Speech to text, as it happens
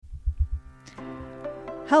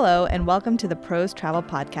Hello, and welcome to the Pros Travel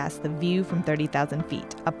Podcast, The View from 30,000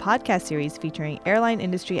 Feet, a podcast series featuring airline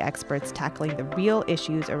industry experts tackling the real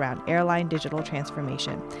issues around airline digital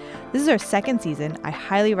transformation. This is our second season. I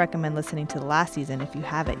highly recommend listening to the last season if you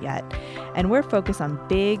haven't yet. And we're focused on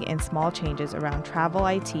big and small changes around travel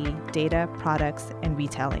IT, data, products, and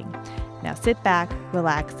retailing. Now sit back,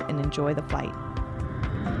 relax, and enjoy the flight.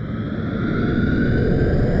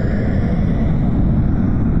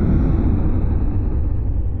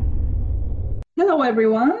 Hello,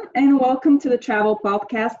 everyone, and welcome to the travel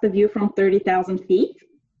podcast, The View from 30,000 Feet.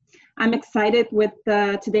 I'm excited with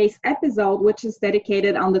today's episode, which is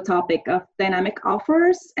dedicated on the topic of dynamic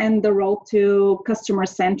offers and the role to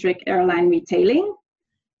customer-centric airline retailing.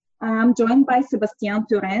 I'm joined by Sebastien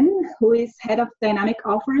Touraine, who is head of dynamic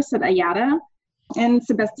offers at IATA. And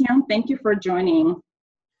Sebastien, thank you for joining.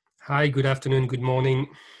 Hi, good afternoon, good morning.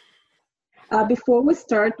 Before we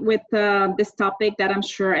start with this topic that I'm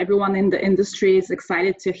sure everyone in the industry is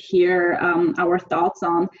excited to hear our thoughts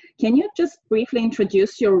on, can you just briefly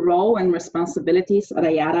introduce your role and responsibilities at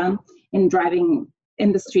IATA in driving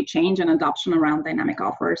industry change and adoption around dynamic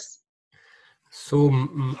offers? So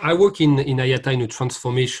I work in IATA in a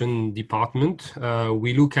transformation department.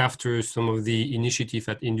 We look after some of the initiatives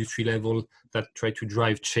at industry level that try to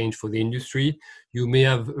drive change for the industry. You may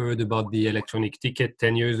have heard about the electronic ticket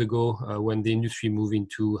 10 years ago when the industry moved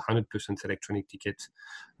into 100% electronic tickets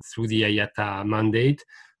through the IATA mandate.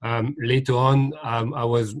 Later on,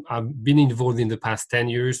 I've been involved in the past 10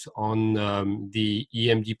 years on the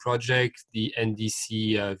EMD project, the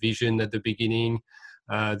NDC vision at the beginning,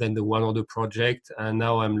 then the one other project, and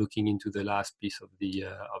now I'm looking into the last piece of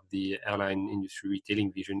the airline industry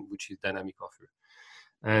retailing vision, which is dynamic offer.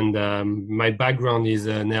 And my background is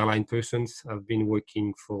an airline person. I've been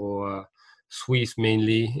working for Swiss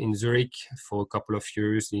mainly in Zurich for a couple of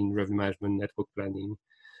years in revenue management, network planning,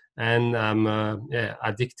 and I'm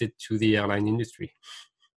addicted to the airline industry.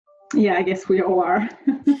 Yeah, I guess we all are.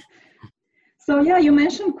 So yeah, you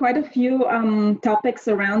mentioned quite a few topics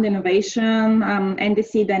around innovation,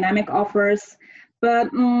 NDC dynamic offers, but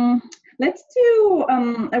let's do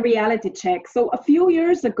a reality check. So a few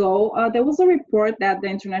years ago, there was a report that the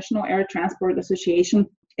International Air Transport Association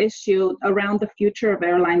issued around the future of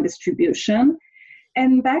airline distribution.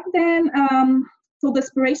 And back then, so the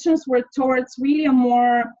aspirations were towards really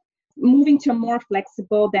moving to a more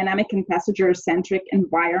flexible, dynamic and passenger-centric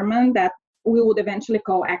environment that we would eventually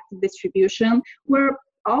call active distribution, where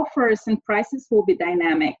offers and prices will be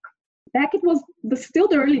dynamic. Back it was still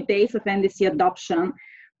the early days of NDC adoption.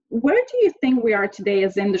 Where do you think we are today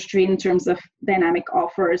as industry in terms of dynamic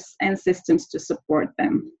offers and systems to support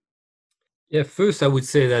them? Yeah, first I would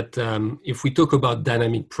say that if we talk about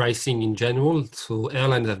dynamic pricing in general, so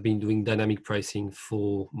airlines have been doing dynamic pricing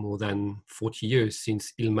for more than 40 years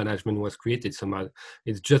since yield management was created. Somehow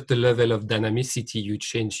it's just the level of dynamicity you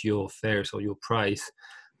change your fares or your price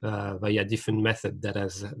via different method that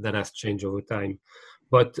has changed over time.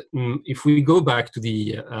 But if we go back to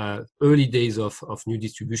the early days of new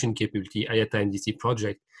distribution capability, IATA NDC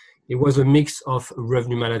project, it was a mix of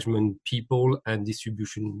revenue management people and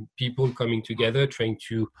distribution people coming together, trying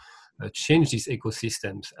to change these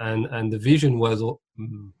ecosystems. And the vision was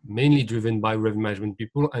mainly driven by revenue management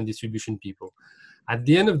people and distribution people. At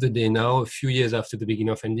the end of the day now, a few years after the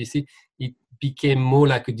beginning of NDC, it became more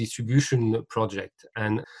like a distribution project.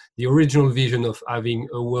 And the original vision of having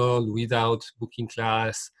a world without booking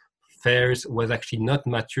class fares was actually not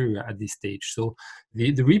mature at this stage. So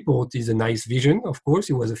the report is a nice vision, of course,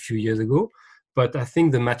 it was a few years ago, but I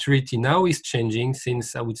think the maturity now is changing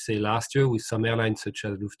since, I would say, last year with some airlines such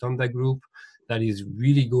as Lufthansa Group that is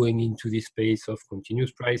really going into this space of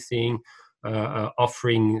continuous pricing,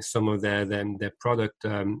 offering some of their product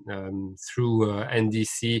through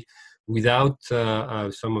NDC without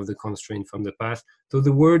some of the constraints from the past. So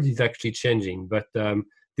the world is actually changing, but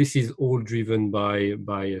this is all driven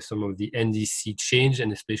by some of the NDC change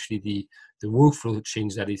and especially the workflow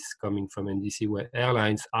change that is coming from NDC, where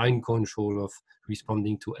airlines are in control of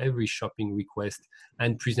responding to every shopping request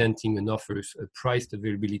and presenting an offers, a priced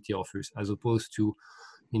availability offers, as opposed to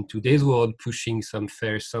in today's world pushing some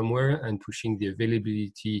fares somewhere and pushing the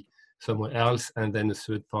availability somewhere else, and then a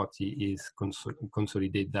third party is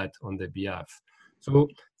consolidate that on their behalf. So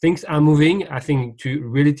things are moving. I think to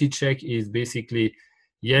reality check is basically,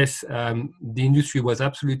 yes, the industry was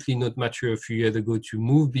absolutely not mature a few years ago to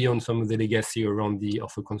move beyond some of the legacy around the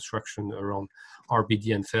offer construction, around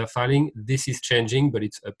RBD and fare filing. This is changing, but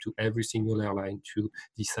it's up to every single airline to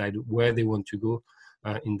decide where they want to go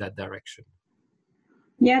in that direction.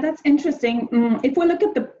 Yeah, that's interesting. If we look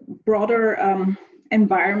at the broader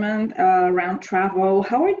environment around travel.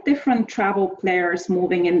 How are different travel players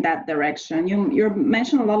moving in that direction? You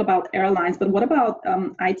mentioned a lot about airlines, but what about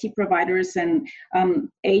IT providers and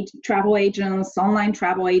travel agents, online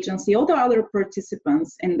travel agency, all the other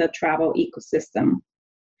participants in the travel ecosystem?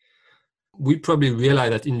 We probably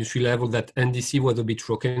realized at industry level that NDC was a bit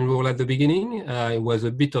rock and roll at the beginning. It was a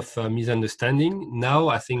bit of a misunderstanding. Now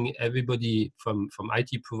I think everybody from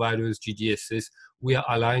IT providers, GDSs, we are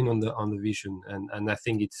aligned on the vision, and I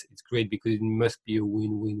think it's great because it must be a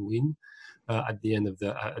win-win-win at the end of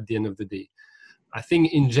the day. I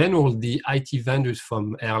think in general, the IT vendors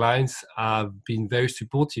from airlines have been very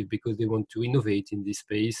supportive because they want to innovate in this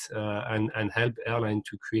space and help airlines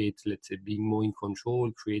to create, let's say, being more in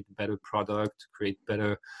control, create better product, create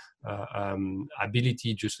better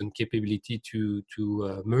ability, just and capability to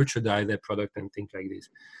merchandise their product and things like this.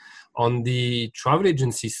 On the travel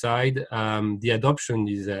agency side, the adoption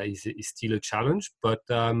is still a challenge, but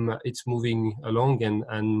it's moving along, and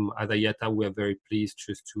at IATA we are very pleased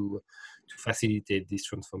just to facilitate this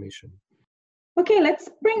transformation. Okay, let's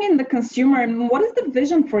bring in the consumer. What is the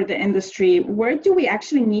vision for the industry? Where do we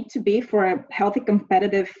actually need to be for a healthy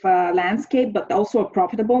competitive landscape, but also a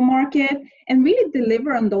profitable market, and really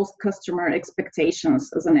deliver on those customer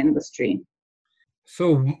expectations as an industry?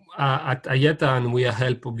 So at IATA, and we are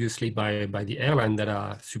helped obviously by the airline that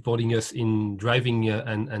are supporting us in driving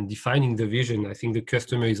and defining the vision. I think the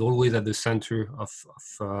customer is always at the center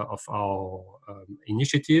of our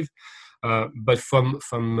initiative. But from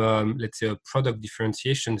let's say a product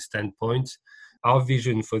differentiation standpoint, our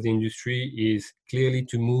vision for the industry is clearly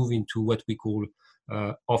to move into what we call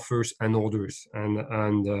offers and orders,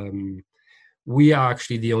 and we are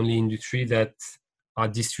actually the only industry that are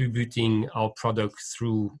distributing our products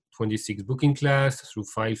through 26 booking class, through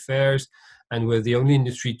 5 fares, and we're the only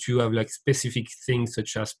industry to have like specific things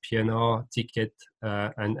such as PNR, ticket,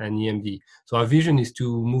 and EMD. So our vision is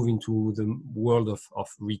to move into the world of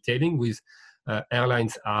retailing with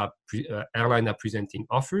airlines are presenting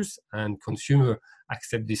offers, and consumer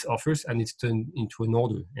accept these offers, and it's turned into an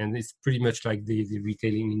order. And it's pretty much like the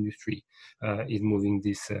retailing industry is moving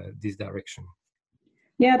this direction.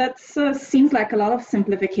 Yeah, that seems like a lot of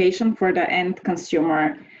simplification for the end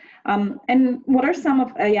consumer. And what are some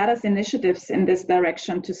of IATA's initiatives in this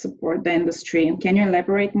direction to support the industry? Can you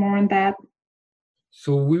elaborate more on that?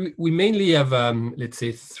 So we mainly have, let's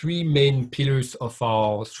say, 3 main pillars of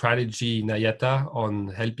our strategy in IATA on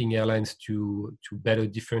helping airlines to better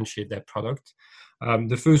differentiate their product.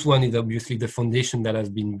 The first one is obviously the foundation that has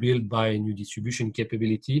been built by a new distribution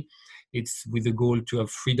capability. It's with the goal to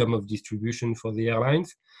have freedom of distribution for the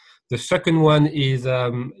airlines. The second one is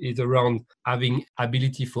around having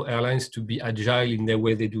ability for airlines to be agile in the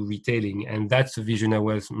way they do retailing. And that's the vision I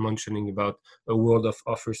was mentioning about a world of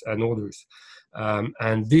offers and orders.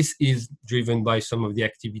 And this is driven by some of the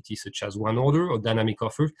activities such as one order or dynamic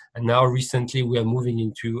offer. And now recently we are moving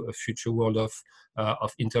into a future world of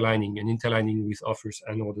interlining with offers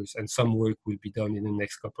and orders. And some work will be done in the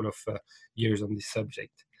next couple of years on this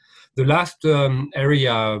subject. The last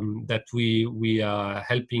area that we are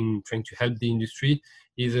trying to help the industry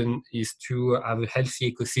is to have a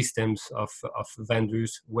healthy ecosystems of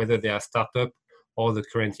vendors, whether they are startup or the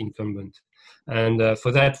current incumbent. And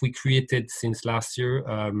for that, we created since last year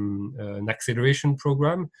an acceleration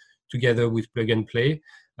program together with Plug and Play.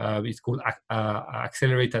 It's called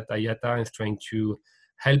Accelerate at IATA, and it's trying to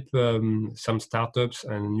help some startups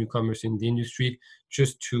and newcomers in the industry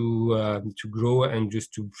just to grow and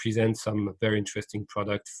just to present some very interesting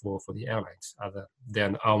product for the airlines other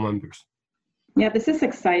than our members. Yeah, this is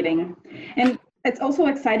exciting. And it's also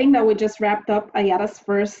exciting that we just wrapped up IATA's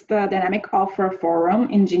first Dynamic Offer Forum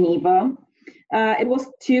in Geneva. It was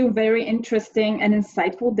 2 very interesting and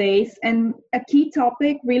insightful days, and a key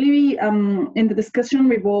topic really in the discussion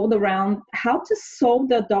revolved around how to solve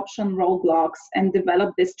the adoption roadblocks and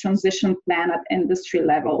develop this transition plan at industry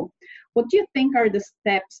level. What do you think are the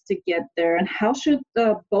steps to get there, and how should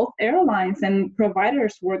both airlines and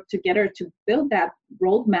providers work together to build that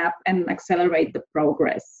roadmap and accelerate the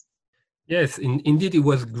progress? Yes, indeed, it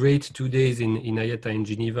was great 2 days in IATA in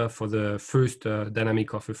Geneva for the first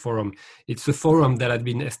Dynamic Offer Forum. It's a forum that had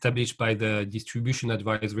been established by the Distribution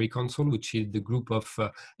Advisory Council, which is the group of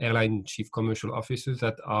airline chief commercial officers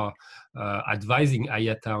that are advising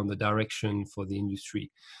IATA on the direction for the industry.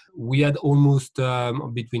 We had almost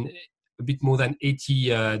between a bit more than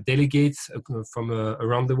 80 delegates from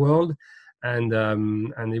around the world. And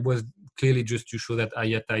it was clearly just to show that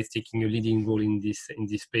IATA is taking a leading role in this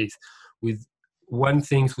space, with one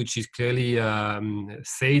thing which is clearly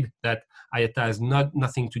said, that IATA has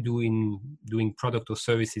nothing to do in doing product or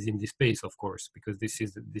services in this space, of course, because this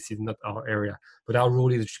is not our area. But our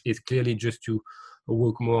role is clearly just to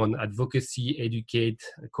work more on advocacy, educate,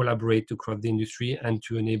 collaborate across the industry, and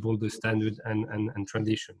to enable the standard and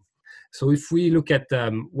transition. So if we look at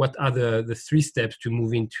what are the 3 steps to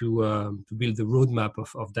move into to build the roadmap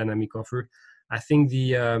of dynamic offer, I think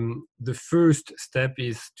the first step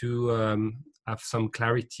is to have some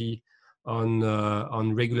clarity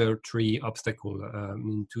on regulatory obstacle.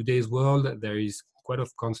 In today's world, there is quite a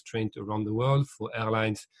constraint around the world for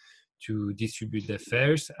airlines to distribute their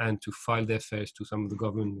fares and to file their fares to some of the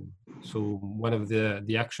government. So one of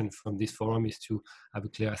the actions from this forum is to have a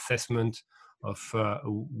clear assessment of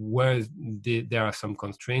where there are some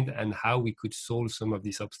constraints and how we could solve some of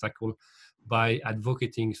these obstacles by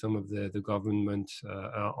advocating some of the government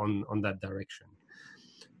on that direction.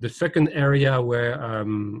 The second area where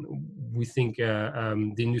we think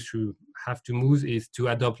the industry have to move is to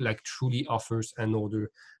adopt like truly offers and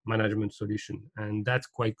order management solution. And that's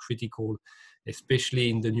quite critical, especially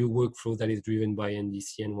in the new workflow that is driven by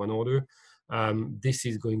NDC and One Order. This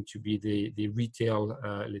is going to be the retail,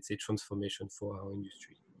 let's say, transformation for our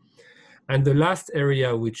industry. And the last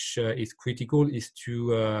area which is critical is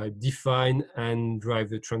to define and drive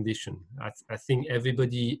the transition. I think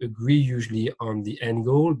everybody agree usually on the end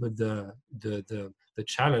goal, but the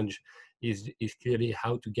challenge is clearly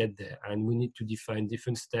how to get there. And we need to define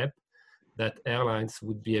different steps that airlines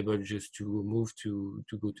would be able just to move to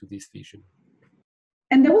go to this vision.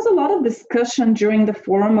 And there was a lot of discussion during the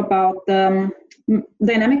forum about the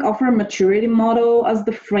dynamic offer maturity model as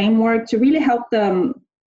the framework to really help the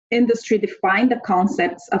industry define the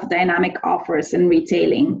concepts of dynamic offers in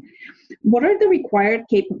retailing. What are the required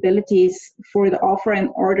capabilities for the offer and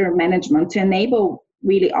order management to enable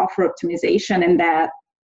really offer optimization in that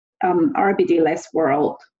RBD-less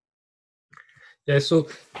world? Yeah, so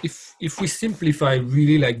if we simplify,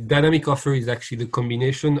 really, like dynamic offer is actually the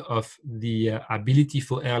combination of the ability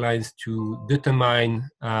for airlines to determine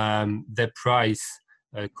their price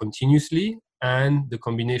continuously, and the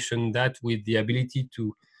combination that with the ability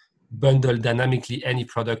to bundle dynamically any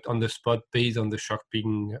product on the spot based on the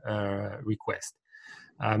shopping request.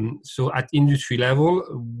 So at industry level,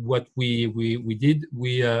 what we did,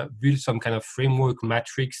 we built some kind of framework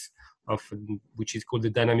matrix which is called the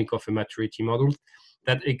dynamic offer maturity model,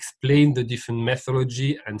 that explain the different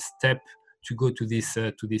methodology and step to go to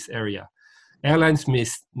this area. Airlines may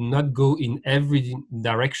not go in every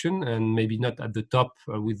direction, and maybe not at the top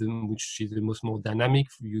with them, which is the more dynamic.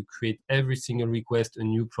 You create every single request a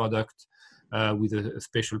new product with a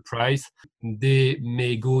special price. They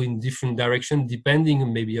may go in different directions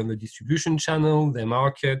depending maybe on the distribution channel, the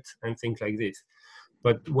market, and things like this.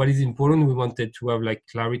 But what is important, we wanted to have like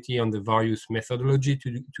clarity on the various methodology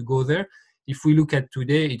to go there. If we look at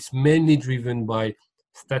today, it's mainly driven by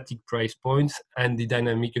static price points and the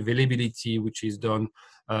dynamic availability, which is done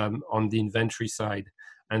on the inventory side.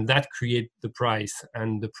 And that creates the price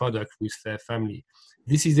and the product with their family.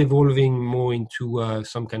 This is evolving more into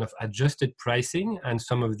some kind of adjusted pricing, and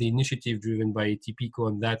some of the initiative driven by ATPCO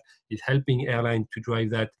on that is helping airlines to drive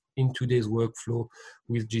that in today's workflow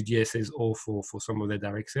with GDSs or for some of the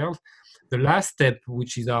direct sales. The last step,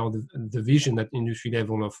 which is the vision at industry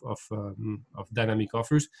level of dynamic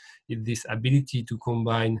offers, is this ability to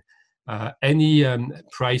combine any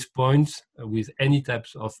price points with any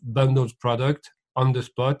types of bundled product on the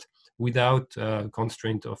spot without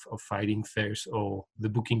constraint of filing fares or the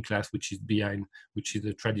booking class, which is behind, which is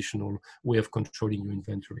the traditional way of controlling your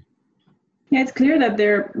inventory. Yeah, it's clear that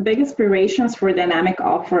there are big aspirations for dynamic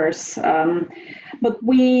offers, but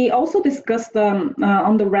we also discussed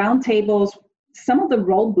on the roundtables some of the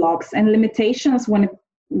roadblocks and limitations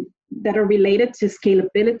that are related to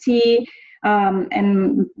scalability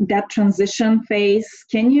and that transition phase.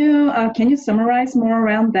 Can you summarize more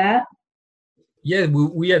around that? Yeah,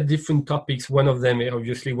 we had different topics. One of them,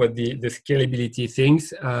 obviously, was the scalability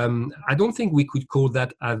things. I don't think we could call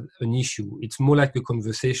that as an issue. It's more like a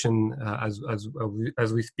conversation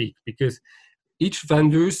as we speak, because each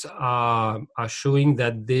vendors are showing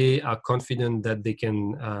that they are confident that they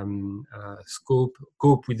can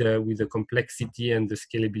cope with the complexity and the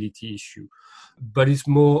scalability issue. But it's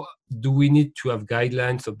more, do we need to have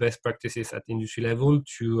guidelines or best practices at industry level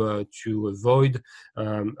to avoid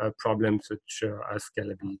problems such as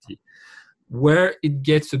scalability? Where it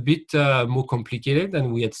gets a bit more complicated,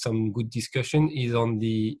 and we had some good discussion, is on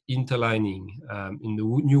the interlining, in the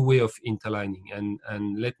new way of interlining.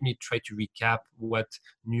 And let me try to recap what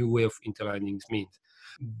new way of interlining means.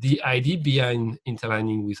 The idea behind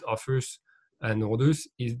interlining with offers and orders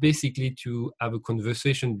is basically to have a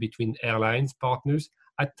conversation between airlines partners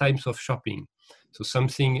at times of shopping. So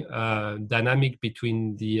something dynamic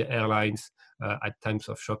between the airlines at times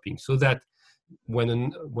of shopping, so that when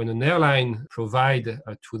an airline provide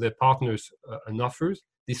to their partners an offer,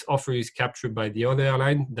 this offer is captured by the other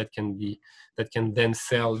airline that can then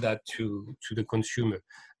sell that to the consumer.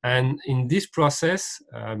 And in this process,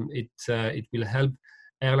 it will help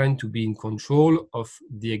airline to be in control of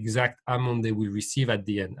the exact amount they will receive at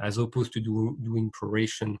the end, as opposed to doing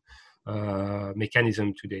proration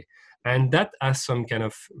mechanism today. And that has some kind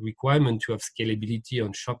of requirement to have scalability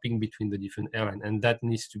on shopping between the different airlines, and that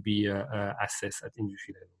needs to be assessed at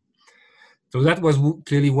industry level. So that was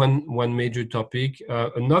clearly one major topic.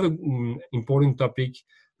 Another important topic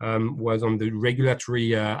was on the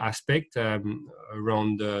regulatory aspect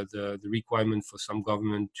around the requirement for some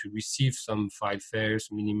government to receive some filed fares,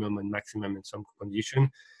 minimum and maximum in some condition.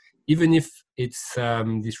 Even if it's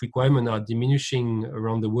these requirements are diminishing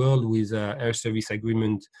around the world with air service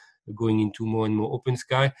agreement going into more and more open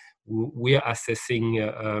sky, we are assessing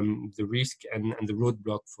the risk and the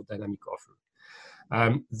roadblock for dynamic offer.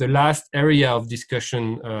 The last area of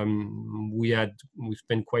discussion we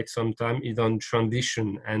spent quite some time is on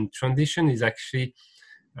transition, and transition is actually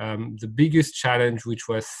the biggest challenge which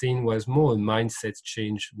was seen was more a mindset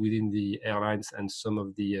change within the airlines and some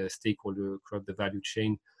of the stakeholders across the value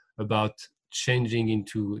chain about changing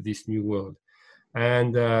into this new world.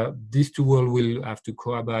 And these two worlds will have to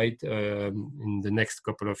cohabit in the next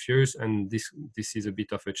couple of years, and this is a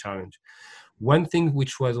bit of a challenge. One thing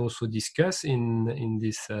which was also discussed in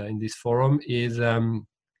this forum is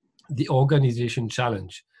the organization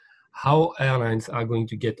challenge. How airlines are going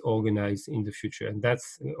to get organized in the future, and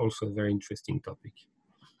that's also a very interesting topic.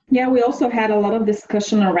 Yeah, we also had a lot of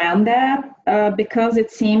discussion around that because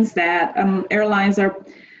it seems that airlines are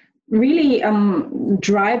really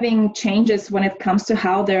driving changes when it comes to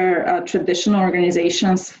how their traditional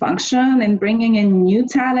organizations function, and bringing in new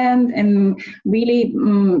talent and really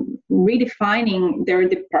redefining their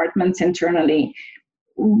departments internally.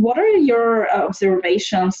 What are your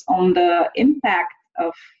observations on the impact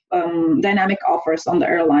of dynamic offers on the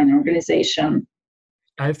airline organization?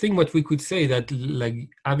 I think what we could say that like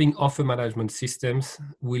having offer management systems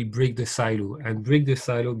will break the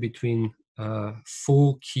silo between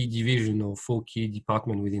four key divisions or four key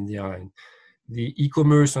departments within the airline. The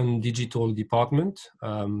e-commerce and digital department,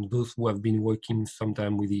 those who have been working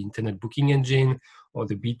sometime with the internet booking engine or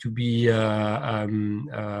the B2B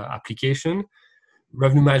application.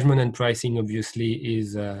 Revenue management and pricing obviously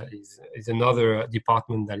is another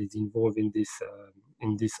department that is involved in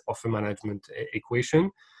this offer management equation.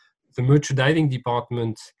 The merchandising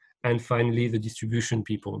department, and finally the distribution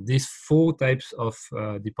people. These four types of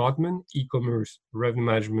department: e-commerce, revenue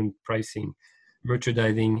management, pricing,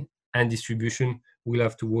 merchandising, and distribution, will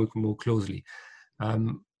have to work more closely.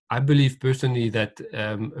 I believe personally that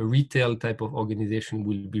a retail type of organization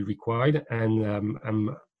will be required,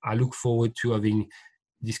 and I look forward to having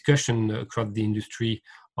discussion across the industry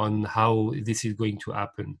on how this is going to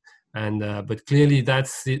happen. And but clearly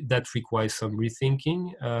that requires some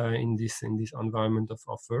rethinking in this environment of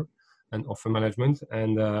offer and offer management,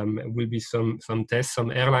 and will be some tests.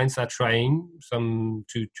 Some airlines are trying some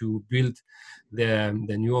to build their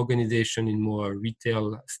new organization in more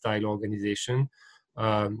retail style organization.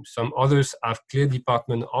 Some others have clear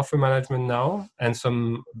department offer management now, and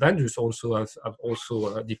some vendors also have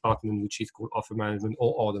also a department which is called offer management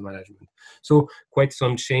or order management. So quite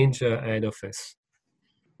some change ahead of us.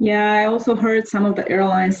 Yeah, I also heard some of the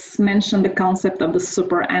airlines mention the concept of the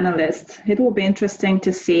super analyst. It will be interesting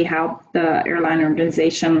to see how the airline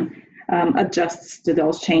organization adjusts to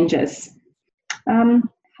those changes.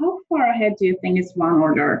 How far ahead do you think is One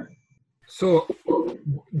Order? So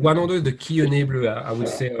One Order, the key enabler, I would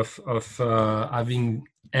say, of having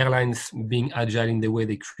airlines being agile in the way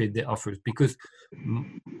they create their offers, because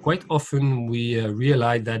quite often we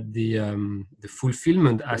realize that the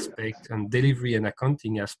fulfillment aspect and delivery and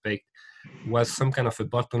accounting aspect was some kind of a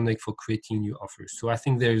bottleneck for creating new offers. So I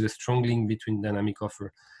think there is a strong link between dynamic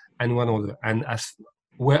offer and One Order. And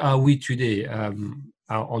where are we today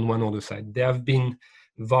on One Order side? There have been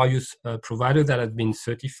various providers that have been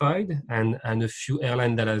certified, and a few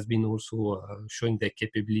airlines that has been also showing their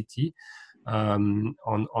capability on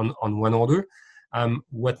One Order.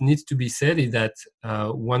 What needs to be said is that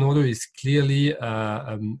One Order is clearly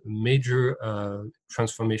a major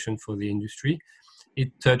transformation for the industry.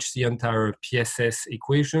 It touched the entire PSS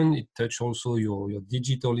equation. It touched also your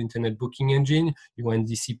digital internet booking engine, your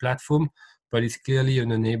NDC platform, but it's clearly an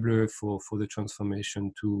enabler for the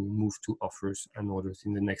transformation to move to offers and orders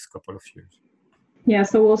in the next couple of years. Yeah,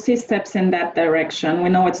 so we'll see steps in that direction. We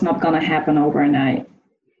know it's not going to happen overnight.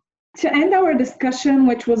 To end our discussion,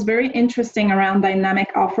 which was very interesting around dynamic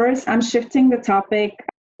offers, I'm shifting the topic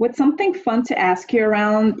with something fun to ask you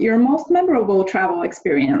around your most memorable travel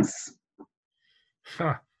experience.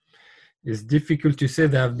 It's difficult to say.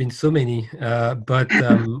 There have been so many, but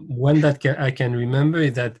one that I can remember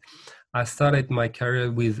is that I started my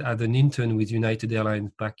career as an intern with United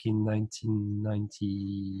Airlines back in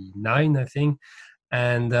 1999, I think,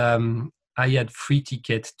 and I had free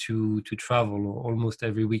tickets to travel almost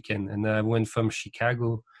every weekend, and I went from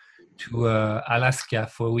Chicago to Alaska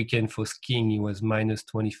for a weekend for skiing. It was minus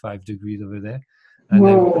 25 degrees over there, and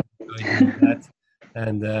I Whoa. really enjoyed that.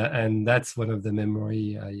 And that's one of the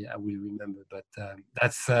memory I will remember. But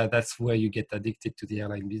that's where you get addicted to the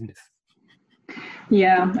airline business.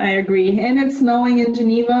 Yeah, I agree. And it's snowing in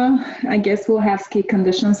Geneva. I guess we'll have ski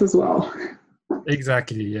conditions as well.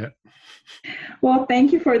 Exactly, yeah. Well,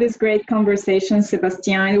 thank you for this great conversation,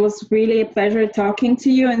 Sebastien. It was really a pleasure talking to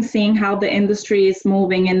you and seeing how the industry is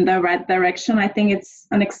moving in the right direction. I think it's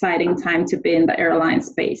an exciting time to be in the airline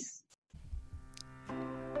space.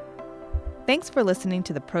 Thanks for listening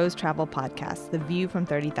to the Pros Travel Podcast, The View from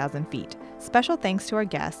 30,000 Feet. Special thanks to our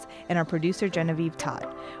guests and our producer, Genevieve Todd.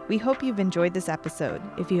 We hope you've enjoyed this episode.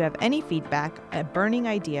 If you have any feedback, a burning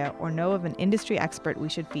idea, or know of an industry expert we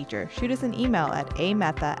should feature, shoot us an email at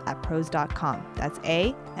amehta@pros.com. That's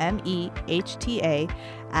AMEHTA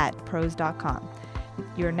 @pros.com.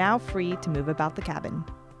 You're now free to move about the cabin.